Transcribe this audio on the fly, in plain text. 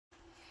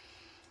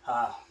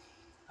Hi,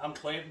 I'm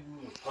Clinton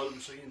with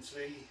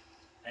PwnCNC,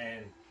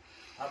 and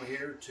I'm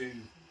here to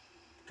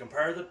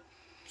compare the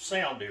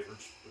sound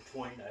difference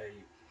between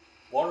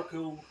a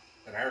water-cooled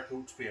and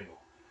air-cooled spindle.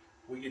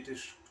 We get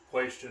this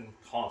question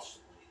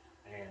constantly,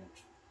 and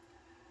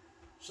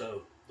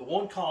so the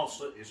one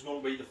constant is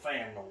going to be the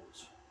fan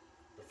noise.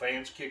 The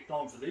fan's kicked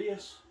on for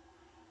this,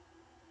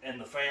 and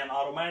the fan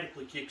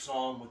automatically kicks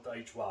on with the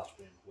HY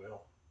spindle.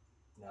 Well,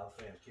 now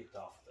the fan's kicked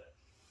off of that.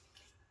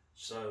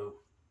 So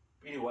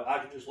anyway, I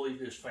can just leave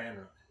this fan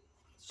running.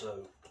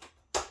 So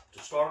to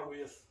start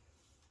with,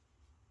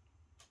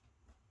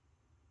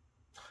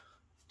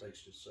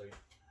 takes just a second.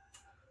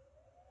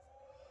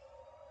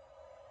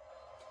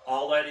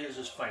 All that is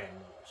fan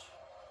noise.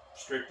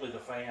 Strictly the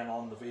fan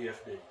on the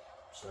VFD.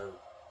 So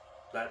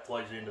that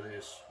plays into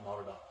this not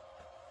at all.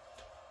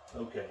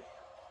 Okay.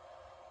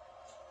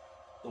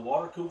 The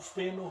water-cooled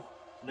spindle,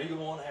 neither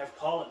one have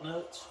collet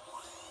nuts.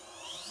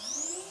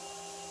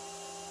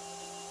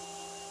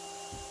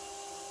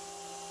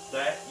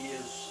 That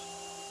is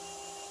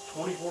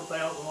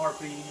 24,000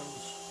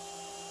 RPMs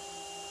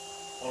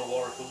on a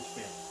water-cooled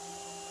spindle.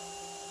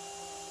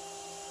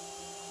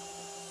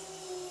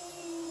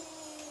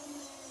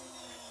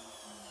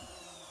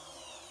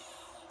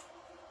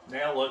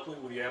 Now, luckily,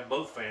 we have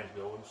both fans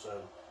going,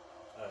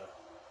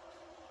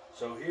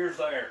 so here's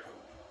the air cool.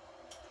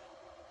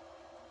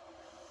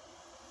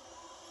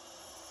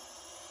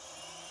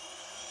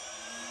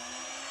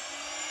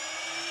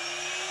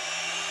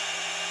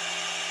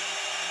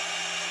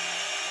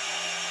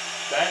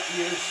 That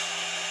is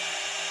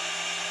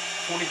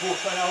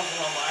 24,000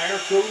 on the air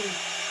cooling,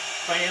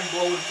 fan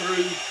blowing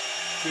through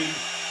to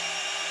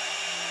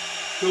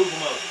cool the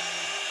motor.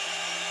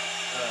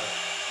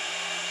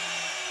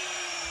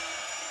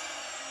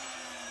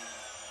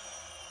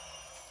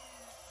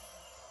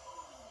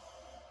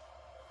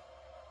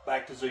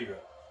 Back to zero.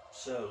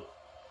 So,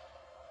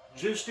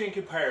 just in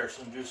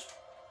comparison, just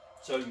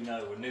so you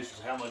know, and this is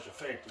how much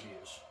effect it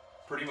is,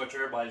 pretty much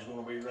everybody's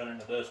going to be running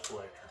a dust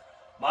collector.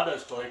 My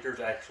dust collector is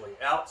actually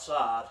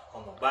outside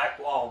on the back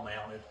wall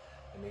mounted,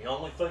 and the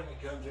only thing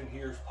that comes in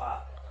here is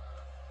pipe.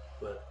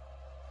 But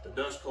the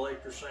dust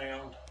collector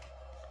sound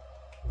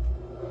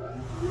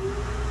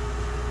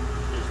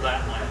is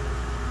that loud.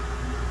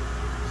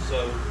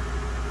 So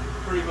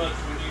pretty much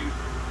when you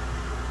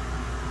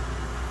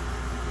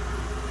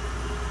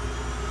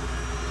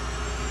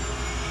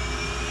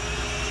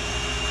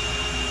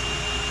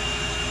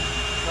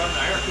run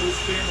the air-cooled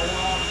spindle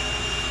on,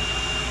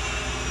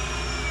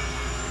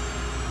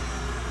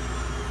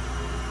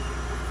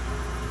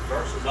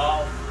 versus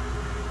off.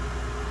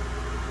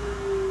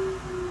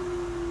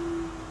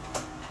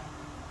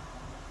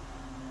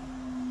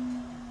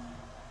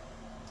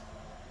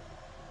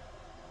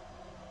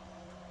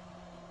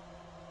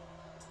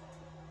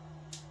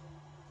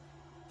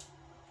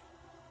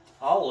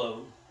 All of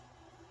them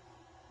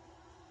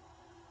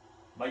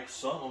make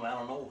some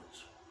amount of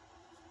noise.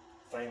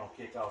 Fan will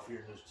kick off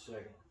here in just a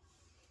second.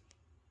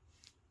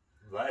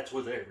 That's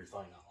with everything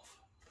off.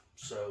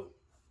 So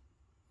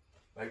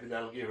maybe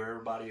that'll give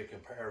everybody a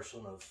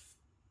comparison of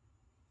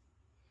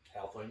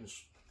how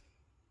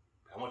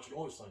much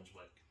noise things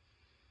make.